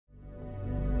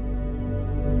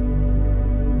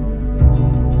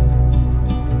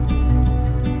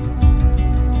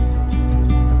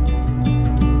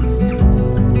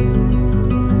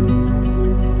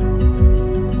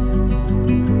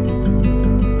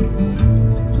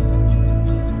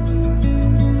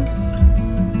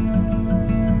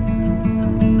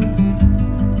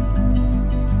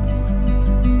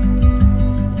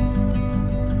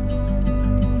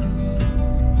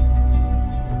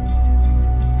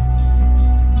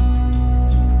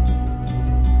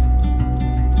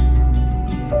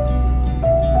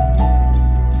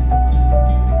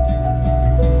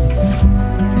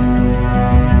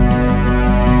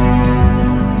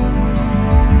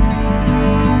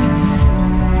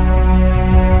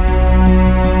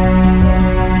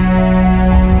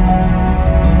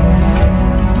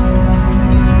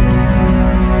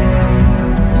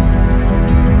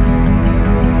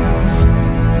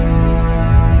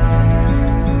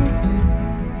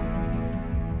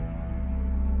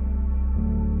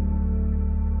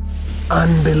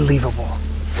unbelievable.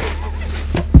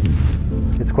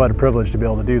 It's quite a privilege to be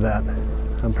able to do that.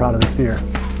 I'm proud of this deer.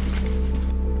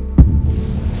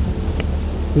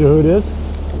 You know who it is?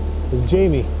 It's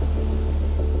Jamie.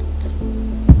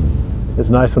 It's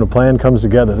nice when a plan comes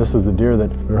together. This is the deer that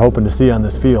we're hoping to see on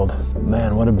this field.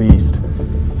 Man, what a beast.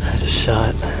 I just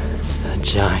shot a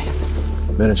giant.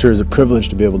 Man, it sure is a privilege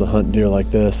to be able to hunt deer like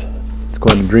this. It's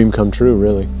quite a dream come true,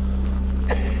 really.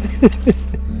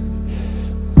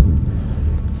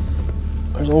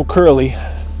 There's old Curly.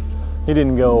 He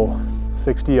didn't go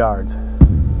 60 yards.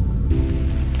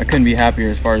 I couldn't be happier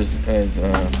as far as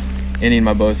ending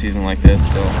my bow season like this.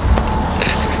 So.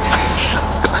 I'm so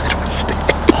glad I'm staying.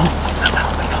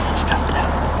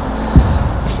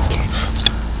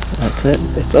 That's it.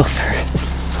 It's over.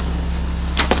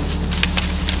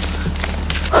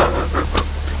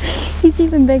 He's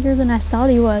even bigger than I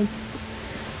thought he was.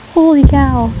 Holy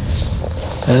cow.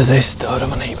 That is a stud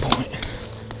of an 8-point.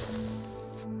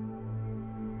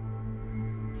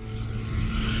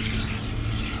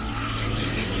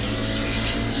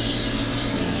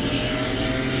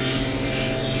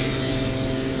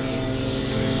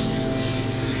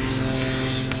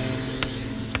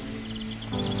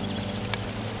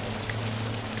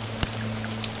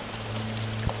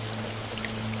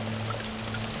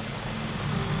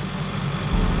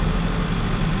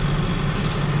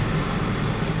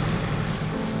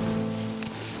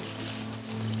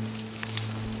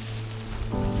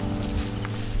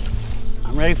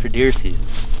 I'm ready for deer season.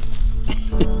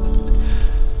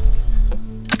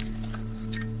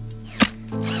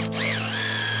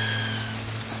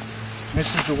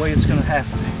 This is the way it's going to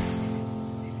happen.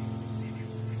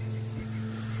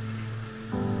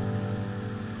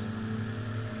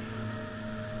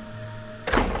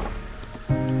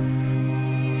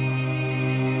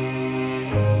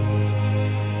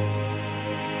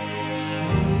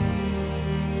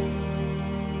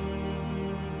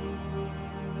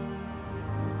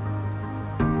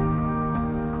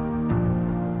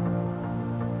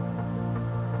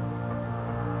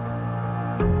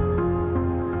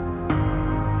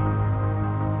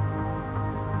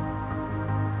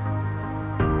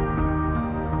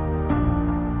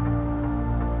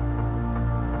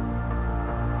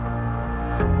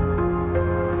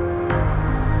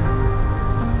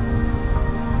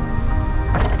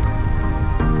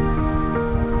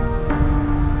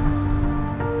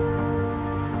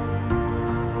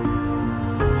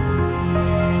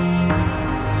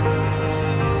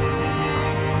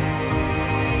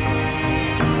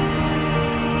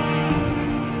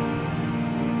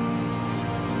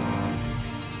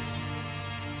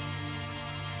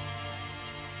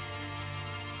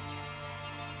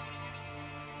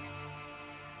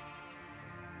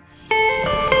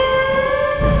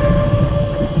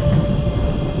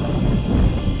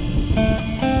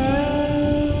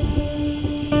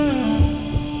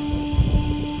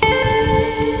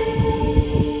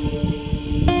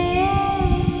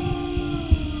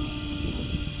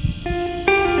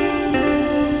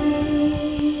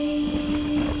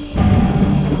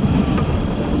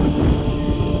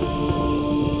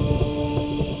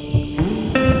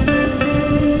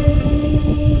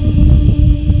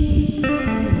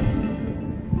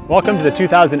 Welcome to the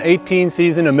 2018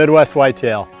 season of Midwest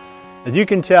Whitetail. As you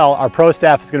can tell, our pro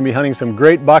staff is going to be hunting some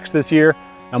great bucks this year.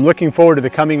 I'm looking forward to the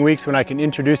coming weeks when I can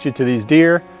introduce you to these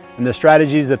deer and the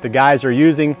strategies that the guys are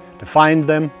using to find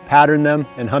them, pattern them,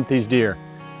 and hunt these deer.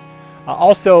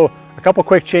 Also, a couple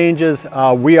quick changes.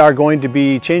 We are going to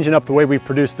be changing up the way we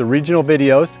produce the regional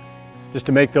videos just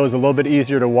to make those a little bit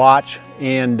easier to watch,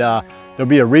 and there'll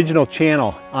be a regional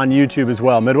channel on YouTube as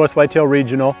well, Midwest Whitetail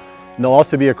Regional. And there'll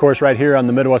also be a course right here on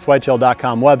the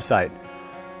MidwestWhitetail.com website.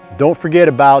 Don't forget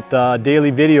about the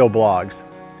daily video blogs.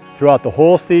 Throughout the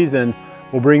whole season,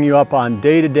 we'll bring you up on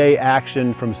day-to-day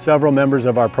action from several members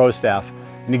of our pro staff.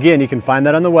 And again, you can find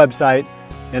that on the website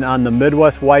and on the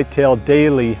Midwest Whitetail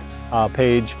Daily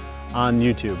page on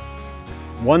YouTube.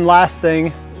 One last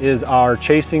thing is our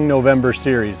Chasing November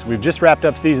series. We've just wrapped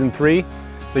up season 3,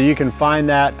 so you can find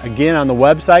that again on the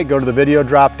website. Go to the video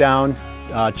drop down.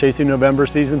 Chasing November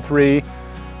Season 3.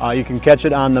 You can catch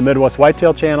it on the Midwest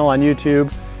Whitetail channel on YouTube.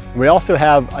 We also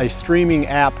have a streaming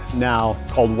app now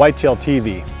called Whitetail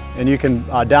TV, and you can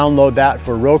download that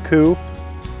for Roku,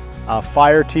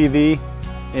 Fire TV,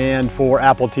 and for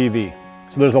Apple TV.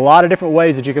 So there's a lot of different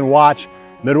ways that you can watch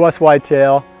Midwest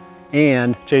Whitetail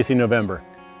and Chasing November.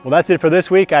 Well, that's it for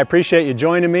this week. I appreciate you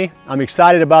joining me. I'm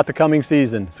excited about the coming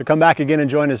season. So come back again and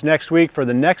join us next week for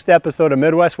the next episode of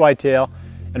Midwest Whitetail.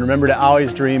 And remember to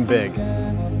always dream big.